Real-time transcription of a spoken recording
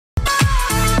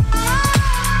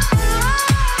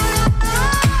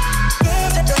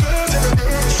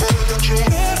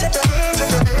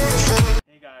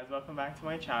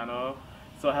my channel.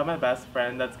 So I have my best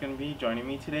friend that's gonna be joining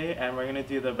me today, and we're gonna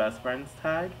do the best friends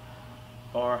tag,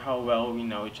 or how well we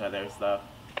know each other stuff.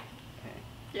 Okay.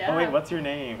 Yeah. Oh wait, what's your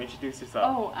name? Introduce yourself.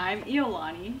 Oh, I'm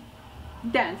Iolani,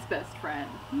 Dan's best friend.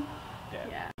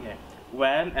 Yeah. Okay.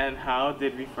 When and how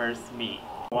did we first meet?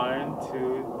 1,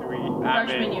 2, 3.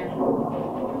 Freshman year.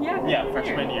 Yeah,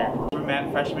 freshman year. We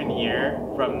met freshman year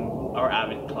from our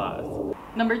Avid class.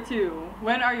 Number 2.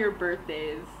 When are your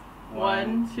birthdays?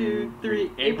 1, 2,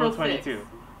 3. April 22.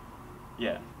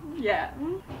 Yeah. Yeah.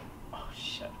 Oh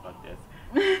shit, fuck this.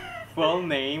 Full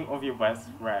name of your best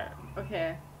friend.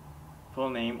 Okay. Full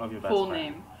name of your best Full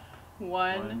friend. name.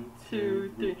 1,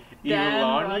 2, 3.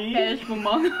 Iolani?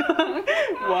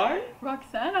 Bumanglag. What?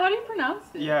 Roxanne? How do you pronounce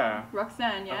it? Yeah.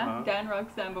 Roxanne, yeah? Uh-huh. Dan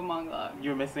Roxanne Bumanglag.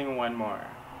 You're missing one more.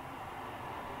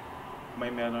 My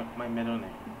middle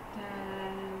name.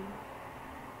 Dan.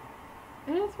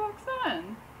 It is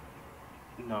Roxanne.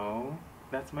 No,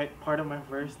 that's part of my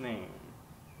first name.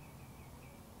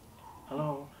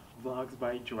 Hello, vlogs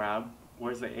by Drab.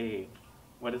 Where's the A?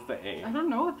 What is the A? I don't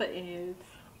know what the A is.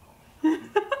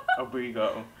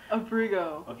 Abrigo.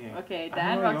 Abrigo. Okay. Okay, I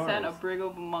Dan know Roxanne yours.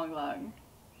 Abrigo Bumanglag.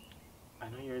 I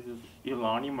know yours is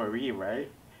Iolani Marie,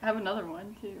 right? I have another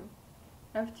one too.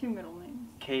 I have 2 middle names.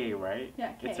 K, right?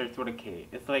 Yeah, K. It starts with a K.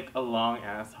 It's like a long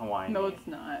ass Hawaiian No, name. it's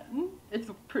not. It's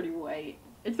pretty white.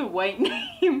 It's a white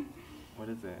name. What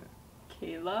is it?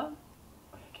 Kayla?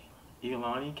 Okay,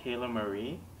 Iolani Kayla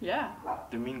Marie Yeah.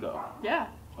 Domingo. Yeah.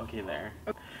 Okay, there.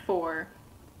 4.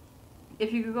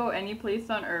 If you could go any place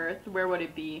on earth, where would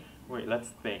it be? Wait, let's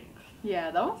think.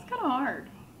 Yeah, that one's kind of hard.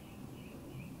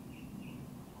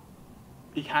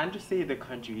 You can't just say the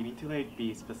country. You need to like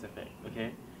be specific,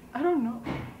 okay? I don't know.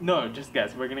 No, just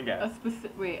guess. We're gonna guess.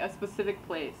 A specific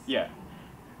place. Yeah.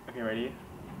 Okay, ready?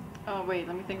 Oh, wait,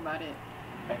 let me think about it.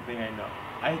 I think I know.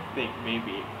 I think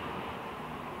maybe.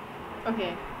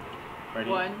 Okay. Ready?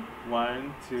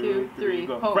 1, 2, 2, 3.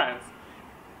 go. Home. France.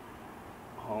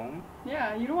 Home?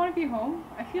 Yeah, you don't want to be home?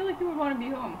 I feel like you would want to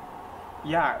be home.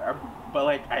 Yeah, but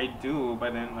like I do,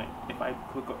 but then like if I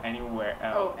could go anywhere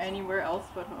else. Oh, anywhere else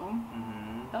but home?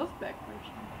 Mm-hmm. That was backwards.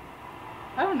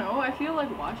 I don't know, I feel like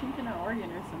Washington or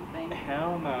Oregon or something.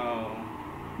 Hell no.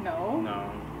 No? No.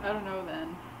 I don't know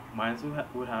then. Mine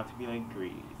would have to be like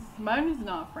Greece. Mine is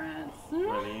not France.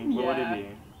 Really? Yeah. What would it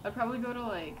be? I'd probably go to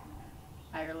like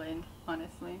Ireland,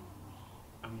 honestly.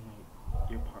 I mean, like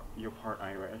you're part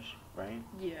Irish, right?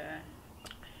 Yeah.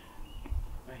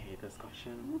 I hate this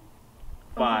question.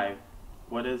 5.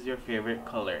 What is your favorite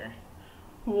color?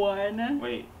 1.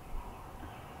 Wait.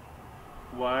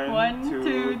 1, 1,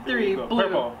 2, 3. Go. Blue.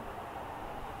 Purple.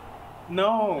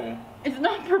 No. It's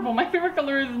not purple. My favorite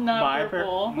color is not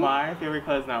purple. My favorite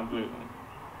color is not blue.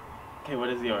 Okay, what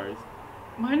is yours?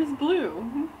 Mine is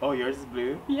blue. Oh, yours is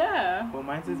blue? Yeah. Well,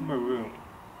 mine is maroon.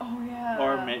 Oh yeah.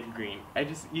 Or mint green.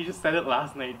 You just said it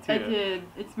last night too. I did.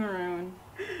 It's maroon.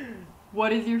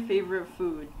 What is your favorite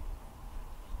food?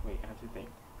 Wait, I have to think.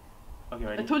 Okay,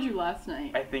 ready? I told you last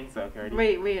night. I think so. Okay,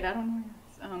 ready? Wait, I don't know yours.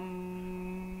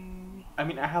 I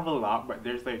mean, I have a lot, but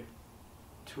there's like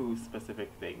 2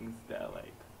 specific things that I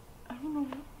like. I don't know.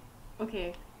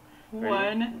 Okay.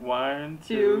 Ready? 1, 1,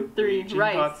 2, 3.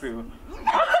 Rice. Chinkatsu.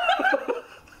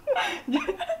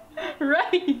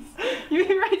 Rice. You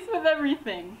eat rice with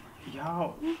everything.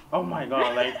 Yo, oh my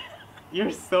god, like,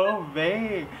 you're so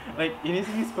vague. Like, it needs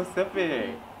to be specific.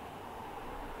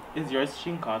 Is yours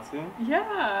Shinkatsu?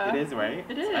 Yeah. It is, right?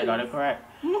 It is. I got it correct.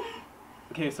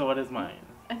 Okay, so what is mine?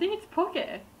 I think it's poke.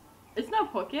 It's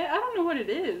not poke. I don't know what it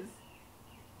is.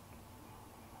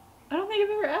 I don't think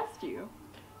I've ever asked you.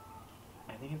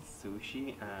 I think it's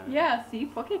sushi and... Yeah, see,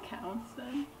 poke counts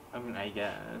then. I mean, I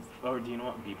guess. Or do you know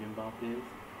what bibimbap is?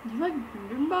 You like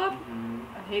bibimbap? Mm-hmm.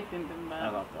 I hate bibimbap. I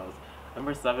love those.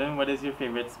 Number 7, what is your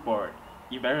favorite sport?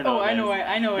 You better know Oh, I this. know it.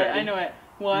 I know it.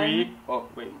 1,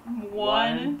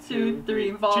 1, 2,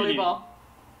 3. Volleyball.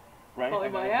 Right?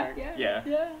 Volleyball, yeah?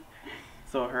 Yeah.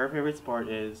 So her favorite sport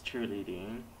is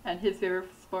cheerleading. And his favorite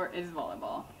sport is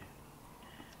volleyball.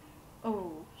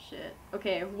 Oh, shit.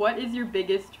 Okay, what is your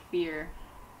biggest fear?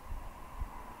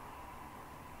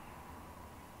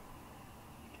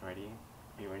 Ready?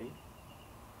 Are you ready?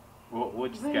 We'll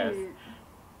just guess.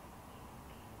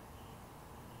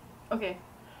 Okay.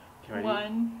 Ready?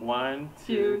 1,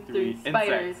 2, 2, 3.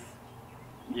 Spiders. Insects.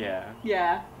 Yeah.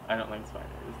 Yeah. I don't like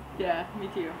spiders. Yeah, me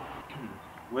too.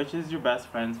 Which is your best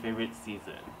friend's favorite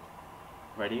season?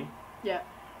 Ready? Yeah.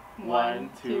 1,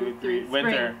 2, 3.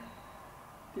 Winter.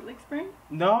 Do you like spring?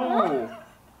 No!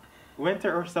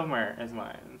 Winter or summer is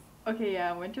mine. Okay,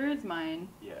 yeah, winter is mine.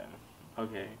 Yeah.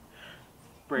 Okay.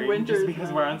 Spring. Winter just is because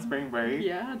mine. we're on spring break?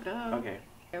 Yeah, duh. Okay.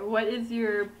 What is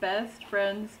your best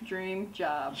friend's dream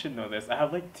job? You should know this. I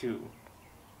have like 2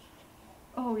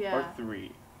 Oh yeah. or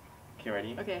 3. Okay,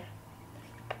 ready? Okay.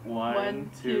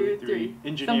 1, 2, 3.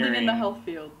 Engineering. Something in the health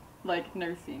field, like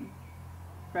nursing,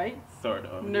 right? Sort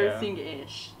of.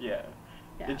 Nursing-ish. Yeah.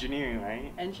 Yeah. Engineering,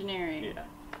 right? Engineering. Yeah.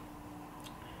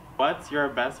 What's your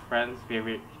best friend's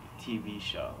favorite TV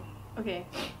show? Okay.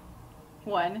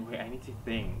 1. Wait, I need to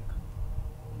think.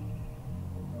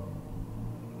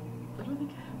 I don't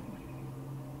think I have one.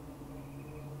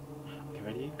 Okay,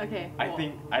 ready? Okay. I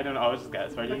think, I don't know, I'll just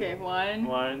guess. Ready? Okay, 1,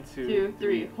 1, 2,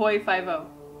 3. Hawaii 5-0.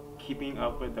 Keeping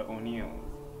Up with the O'Neills.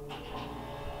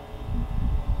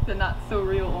 The not so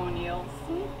real O'Neills.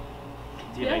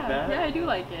 Do you like that? Yeah, I do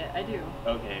like it. I do.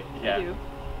 Okay, yeah. I do.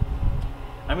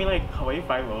 I mean, like, Hawaii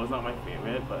 5-0 is not my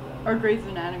favorite, but... Or Grey's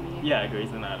Anatomy. Yeah,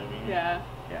 Grey's Anatomy. Yeah.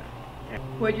 Yeah. Okay.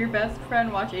 Would your best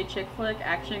friend watch a chick flick,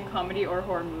 action, comedy, or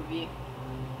horror movie?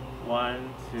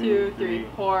 1, 2, 3.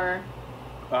 Horror.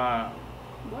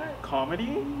 What? Comedy?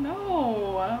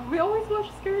 No. We always watch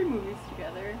scary movies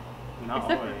together. Not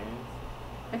Except always.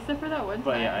 Except for that one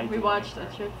But time yeah, I we do watched like a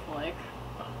that. chick flick.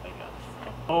 Oh my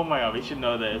god. Oh my god, we should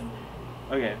know this.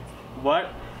 Okay,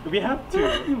 what? We have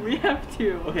 2. We have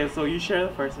 2. Okay, so you share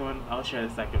the first one, I'll share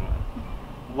the second one.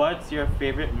 What's your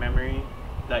favorite memory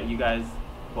that you guys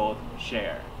both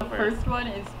share? The first one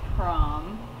is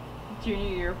prom.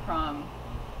 Junior year prom.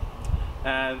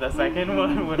 And the second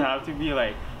one would have to be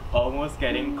like almost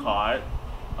getting caught.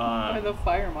 By the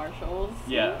fire marshals.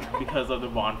 Yeah, because of the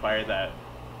bonfire that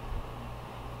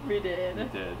We did. we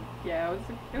did. Yeah,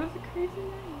 it was a crazy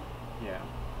night. Yeah.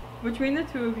 Between the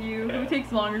 2 of you, Yeah. who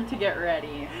takes longer to get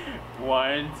ready?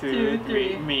 1, 2,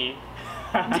 3. Me.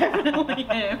 Definitely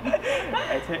him.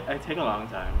 I take a long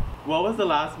time. What was the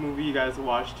last movie you guys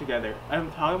watched together?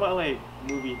 I'm talking about like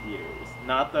movie theaters,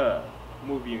 not the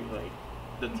movie like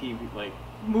the TV like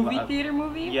Movie theater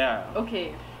movie? Yeah.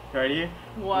 Okay. Ready?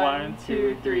 1,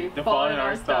 2, 3. The Fault in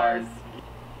Our Stars.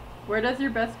 Where does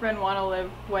your best friend want to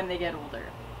live when they get older?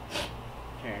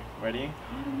 Okay, ready?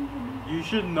 You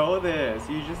should know this.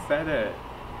 You just said it.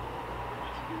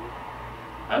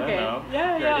 I Okay. don't know.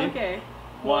 Yeah, Ready? okay.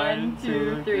 1,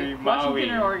 2, 3. Maui.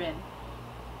 Washington or Oregon?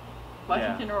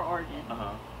 Washington or Oregon?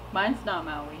 Uh-huh. Mine's not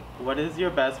Maui. What is your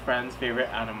best friend's favorite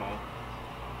animal?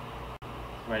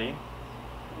 Ready?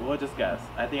 We'll just guess.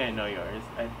 I think I know yours.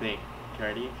 I think.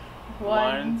 Ready?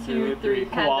 1, 2, 3.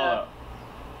 Panda. Koala.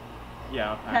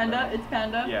 Yeah, Panda? It's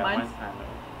panda? Yeah, Mine's... mine's panda.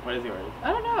 What is yours?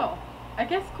 I don't know. I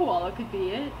guess koala could be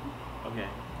it. Okay.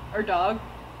 Or dog.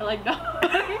 I like dog.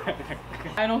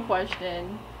 Final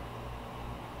question.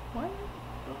 What?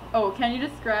 Oh, can you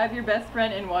describe your best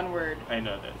friend in 1 word? I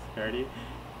know this. Ready?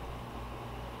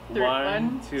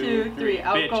 1, 2, 3.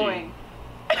 Outgoing.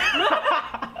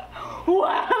 Bitchy.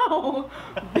 Wow!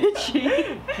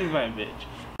 Bitchy. She's my bitch.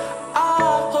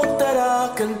 I hope that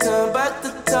I can turn back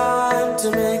the time to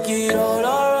make it all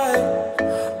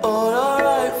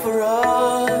alright for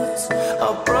us.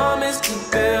 I promise to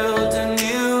build